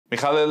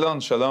Michal Elon,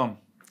 shalom.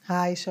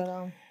 Hi,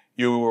 shalom.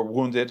 You were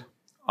wounded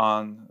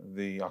on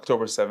the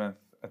October 7th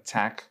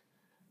attack.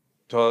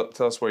 Tell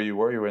us where you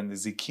were. You were in the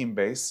Zikim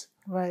base.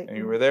 Right. And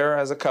you were there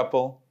as a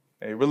couple,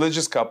 a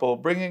religious couple,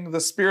 bringing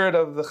the spirit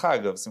of the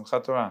Chag, of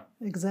Simchat Torah.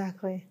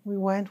 Exactly. We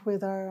went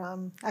with our,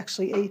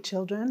 actually 8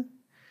 children.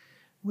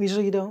 We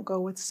usually don't go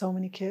with so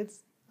many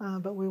kids,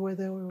 but we were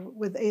there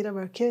with 8 of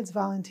our kids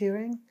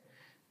volunteering.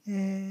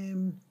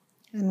 And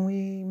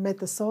we met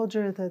the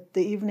soldier. That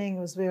the evening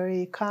was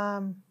very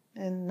calm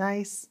and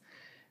nice.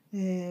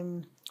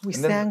 We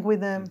sang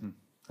with them. Mm-hmm.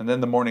 And then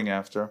the morning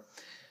after,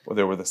 well,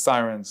 there were the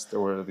sirens, there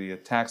were the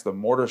attacks, the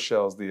mortar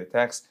shells, the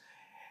attacks.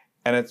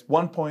 And at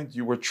one point,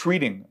 you were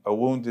treating a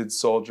wounded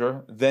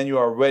soldier. Then you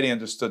already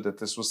understood that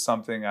this was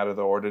something out of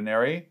the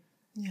ordinary.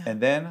 Yeah.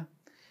 And then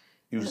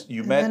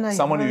you met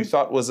someone who you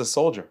thought was a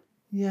soldier.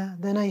 Yeah.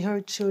 Then I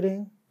heard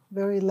shooting,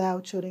 very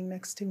loud shooting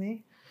next to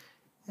me.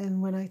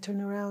 And when I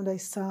turned around, I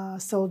saw a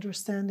soldier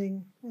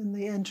standing in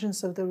the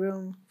entrance of the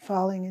room,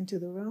 falling into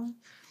the room.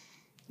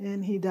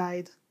 And he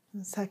died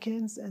in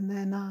seconds. And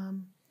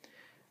then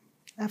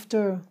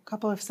after a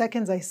couple of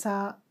seconds, I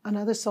saw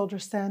another soldier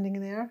standing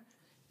there.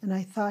 And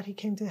I thought he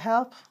came to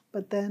help.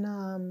 But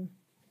then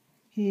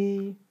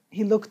he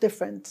looked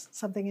different.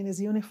 Something in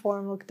his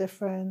uniform looked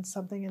different.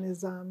 Something in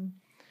his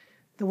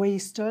the way he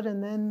stood.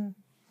 And then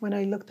when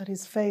I looked at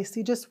his face,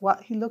 he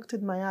looked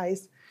at my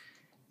eyes.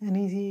 And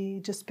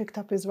he just picked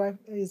up his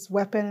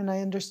weapon, and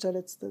I understood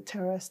it's the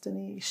terrorist, and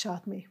he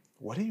shot me.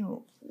 What do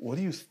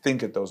you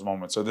think at those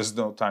moments? So there's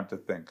no time to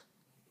think.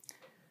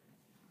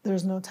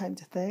 There's no time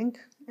to think,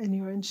 and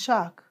you're in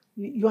shock.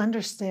 You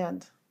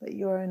understand that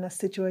you're in a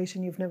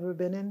situation you've never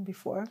been in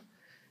before.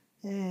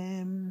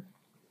 I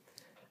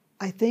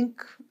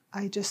think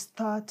I just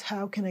thought,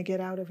 how can I get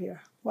out of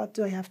here? What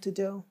do I have to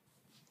do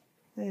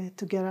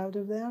to get out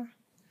of there?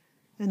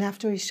 And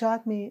after he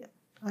shot me,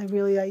 I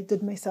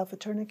did myself a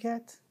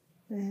tourniquet.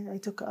 I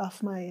took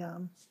off my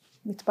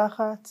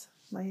mitpachat,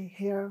 my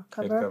hair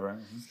cover.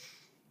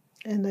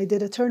 And I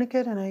did a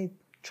tourniquet, and I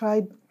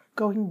tried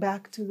going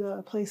back to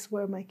the place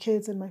where my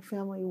kids and my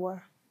family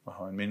were.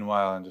 And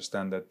meanwhile, I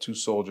understand that 2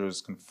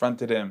 soldiers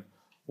confronted him.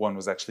 One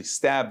was actually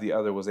stabbed. The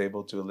other was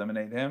able to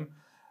eliminate him.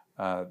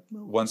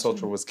 One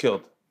soldier was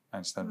killed, I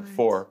understand,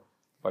 before,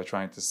 by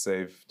trying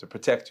to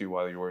protect you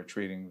while you were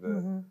treating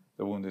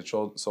the wounded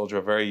soldier,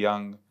 a very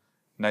young,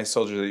 nice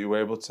soldier that you were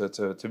able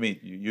to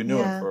meet. You knew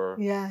him for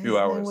a few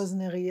hours. His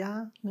name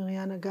was Neria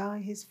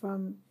Nagari. He's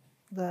from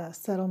the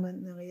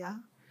settlement Neria.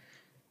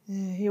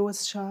 He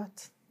was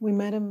shot. We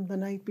met him the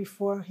night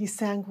before. He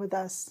sang with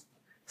us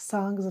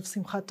songs of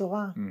Simchat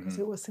Torah, because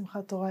it was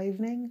Simchat Torah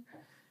evening.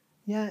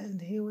 Yeah,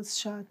 and he was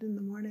shot in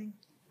the morning.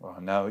 Well,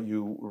 now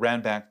you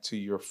ran back to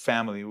your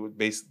family,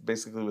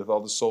 basically with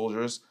all the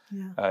soldiers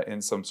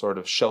in some sort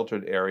of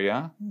sheltered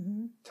area.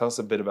 Tell us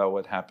a bit about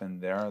what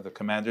happened there. The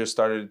commanders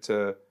started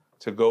to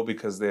go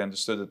because they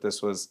understood that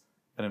this was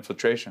an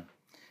infiltration.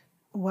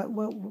 What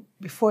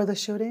before the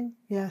shooting?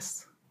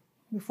 Yes.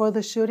 Before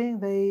the shooting,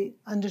 they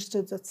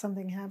understood that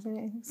something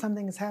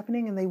is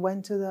happening, and they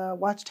went to the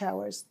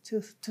watchtowers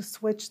to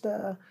switch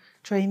the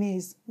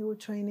trainees. There were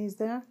trainees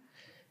there,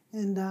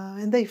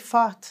 and they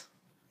fought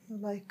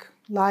like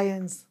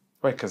lions.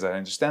 Right, because I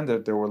understand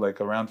that there were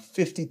like around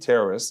 50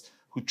 terrorists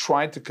who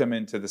tried to come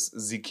into this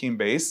Zikim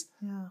base,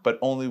 but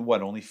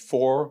only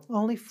 4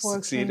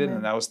 succeeded,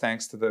 and that was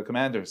thanks to the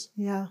commanders.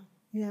 Yeah.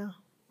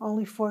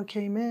 Only 4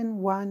 came in.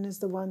 1 is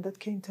the one that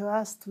came to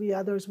us. 3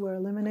 others were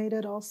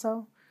eliminated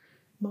also.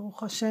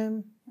 Baruch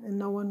Hashem, and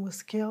no one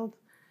was killed.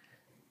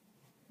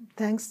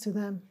 Thanks to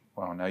them.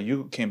 Wow, now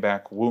you came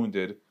back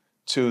wounded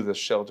to the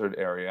sheltered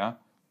area.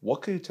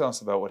 What could you tell us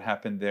about what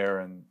happened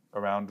there in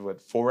around,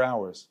 4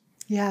 hours?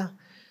 Yeah.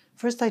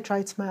 First, I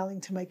tried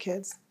smiling to my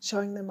kids,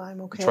 showing them I'm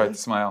okay. You tried to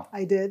smile?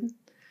 I did.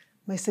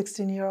 My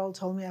 16-year-old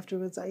told me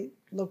afterwards I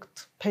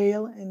looked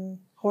pale and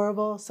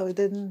horrible, so it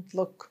didn't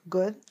look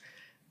good.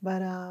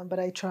 But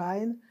I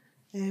tried.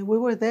 We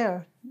were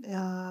there.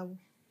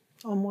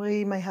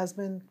 Omri, my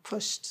husband,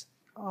 pushed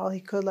all he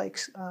could, like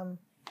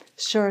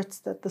shirts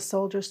that the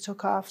soldiers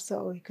took off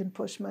so he could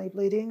push my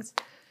bleedings.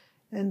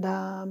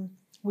 And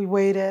we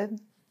waited.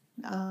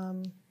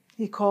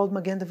 He called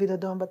Magen David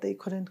Adom, but they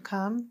couldn't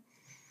come.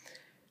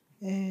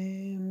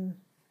 And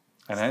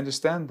I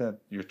understand that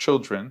your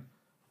children,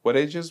 what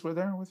ages were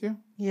there with you?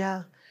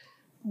 Yeah.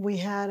 We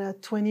had a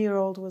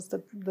 20-year-old was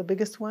the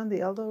biggest one,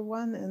 the elder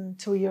one, and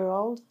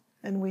 2-year-old.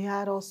 And we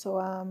had also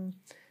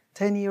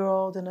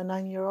 10-year-old and a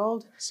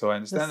 9-year-old. So I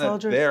understand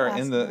that there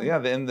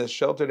in the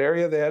sheltered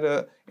area, they had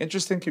an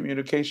interesting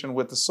communication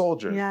with the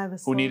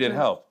soldiers who needed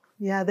help.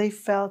 Yeah, they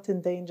felt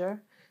in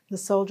danger, the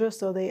soldiers,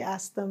 so they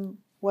asked them,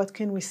 what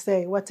can we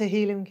say? What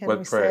tehillim can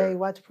we say?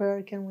 What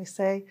prayer can we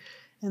say?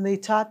 And they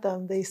taught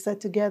them, they said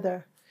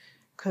together,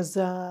 because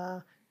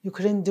you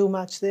couldn't do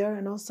much there.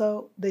 And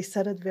also they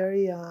said it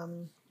very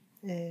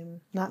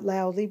not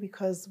loudly,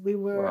 because we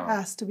were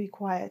asked to be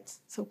quiet.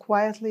 So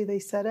quietly they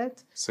said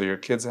it. So your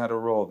kids had a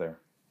role there.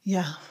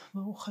 Yeah,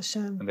 Baruch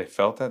Hashem. And they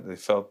felt that? They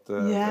felt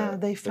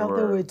they felt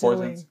they were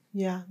doing.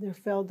 Yeah, they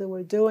felt they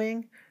were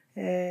doing.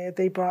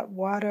 They brought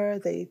water.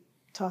 They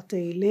taught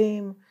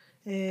Tehillim.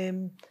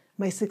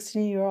 My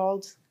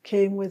 16-year-old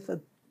came with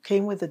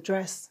a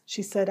dress.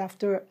 She said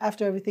after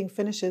everything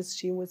finishes,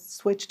 she would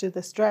switch to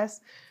this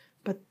dress,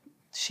 but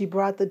she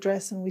brought the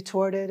dress and we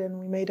tore it and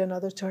we made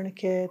another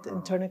tourniquet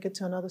and tourniquet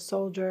to another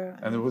soldier.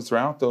 And it was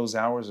throughout those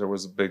hours there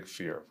was a big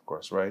fear, of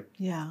course, right?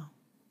 Yeah.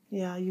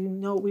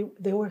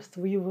 There were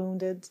 3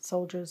 wounded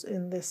soldiers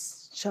in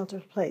this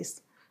sheltered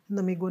place in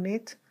the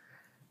Migunit.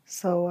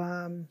 So,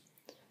 and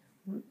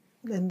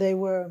they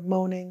were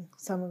moaning.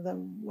 Some of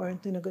them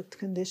weren't in a good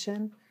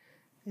condition,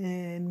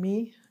 and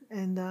you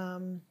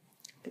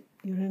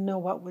didn't know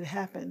what would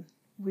happen.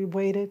 We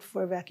waited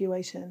for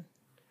evacuation.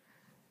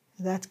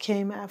 That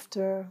came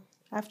after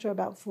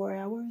about 4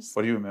 hours.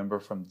 What do you remember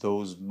from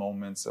those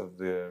moments of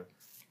the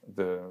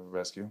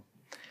rescue?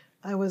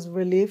 I was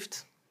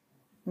relieved,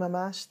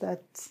 mamash,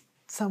 that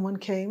someone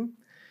came.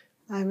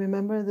 I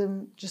remember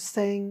them just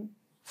saying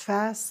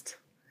fast,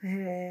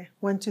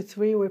 1, 2,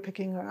 3, we're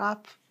picking her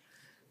up.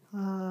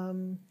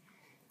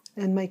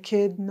 And my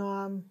kid,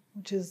 Noam,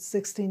 which is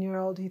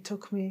 16-year-old, he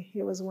took me.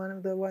 He was one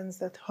of the ones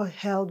that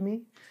held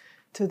me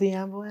to the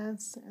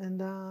ambulance.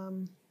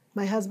 And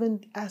my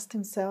husband asked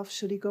himself,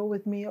 should he go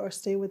with me or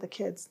stay with the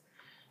kids?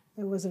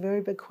 It was a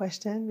very big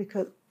question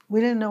because we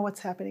didn't know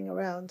what's happening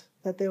around,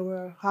 that there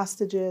were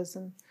hostages,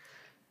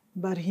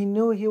 but he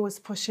knew he was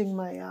pushing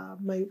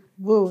my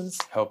wounds.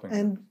 Helping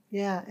and him.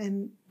 Yeah,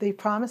 and they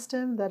promised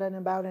him that in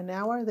about an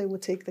hour they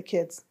would take the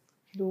kids.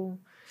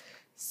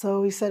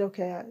 So he said,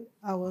 okay,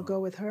 I will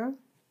go with her.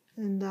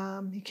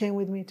 And he came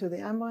with me to the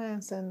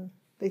ambulance and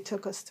they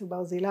took us to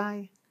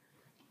Barzilai.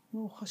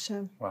 Oh,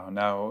 Hashem. Wow,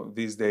 now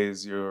these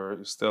days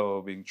you're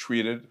still being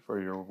treated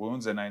for your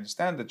wounds, and I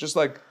understand that just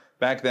like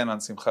back then on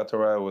Simchat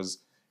Torah it was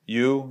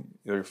you,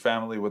 your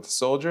family with the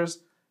soldiers,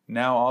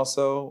 now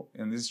also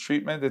in this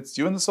treatment it's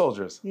you and the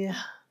soldiers. Yeah.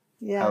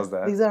 How's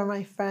that? These are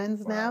my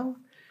friends now,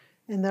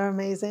 and they're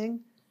amazing.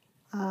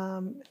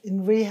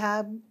 In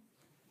rehab,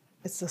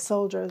 it's the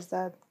soldiers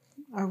that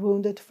are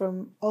wounded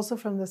from the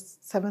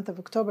 7th of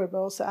October, but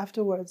also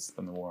afterwards.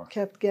 From the war.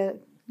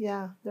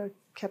 They're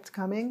kept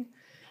coming.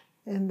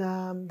 And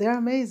they're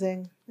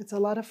amazing. It's a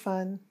lot of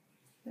fun.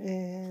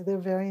 They're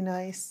very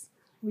nice.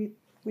 We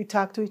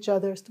talk to each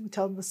other. We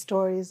tell the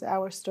stories,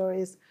 our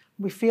stories.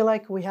 We feel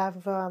like we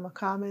have a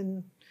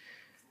common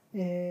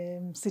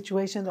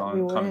situation that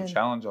we were in. Common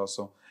challenge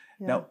also.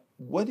 Yeah. Now,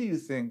 what do you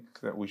think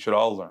that we should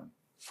all learn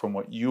from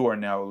what you are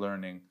now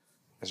learning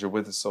as you're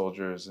with the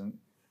soldiers, and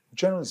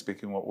generally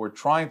speaking, what we're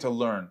trying to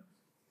learn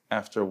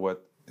after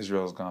what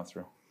Israel has gone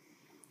through?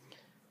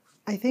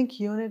 I think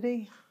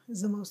unity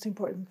is the most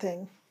important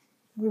thing.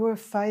 We were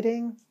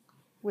fighting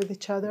with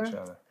each other.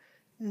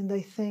 And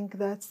I think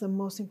that's the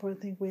most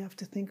important thing we have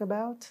to think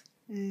about.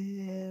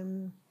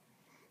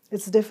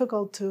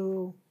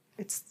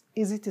 It's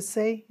easy to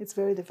say, it's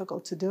very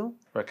difficult to do.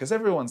 Right, because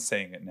everyone's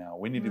saying it now.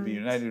 We need to be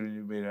united, we need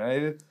to be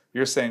united.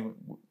 You're saying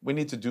we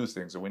need to do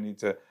things, or we need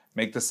to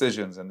make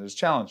decisions, and there's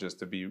challenges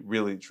to be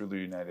really, truly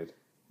united.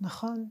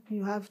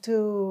 You have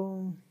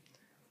to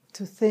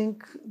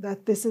think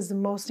that this is the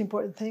most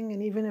important thing,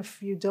 and even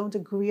if you don't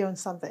agree on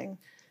something,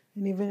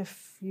 and even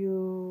if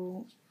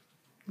you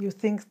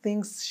think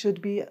things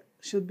should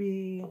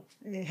be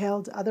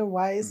held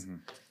otherwise,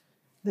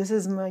 this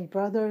is my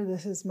brother,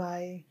 this is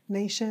my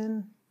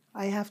nation.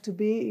 I have to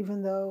be,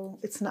 even though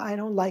I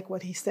don't like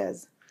what he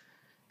says.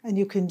 And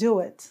you can do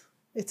it.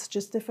 It's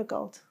just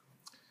difficult.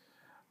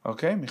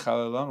 Okay,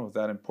 Michal Elon, with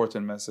that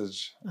important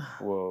message,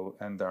 we'll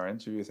end our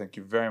interview. Thank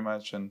you very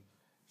much and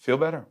feel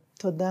better.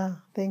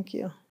 Toda. Thank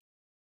you.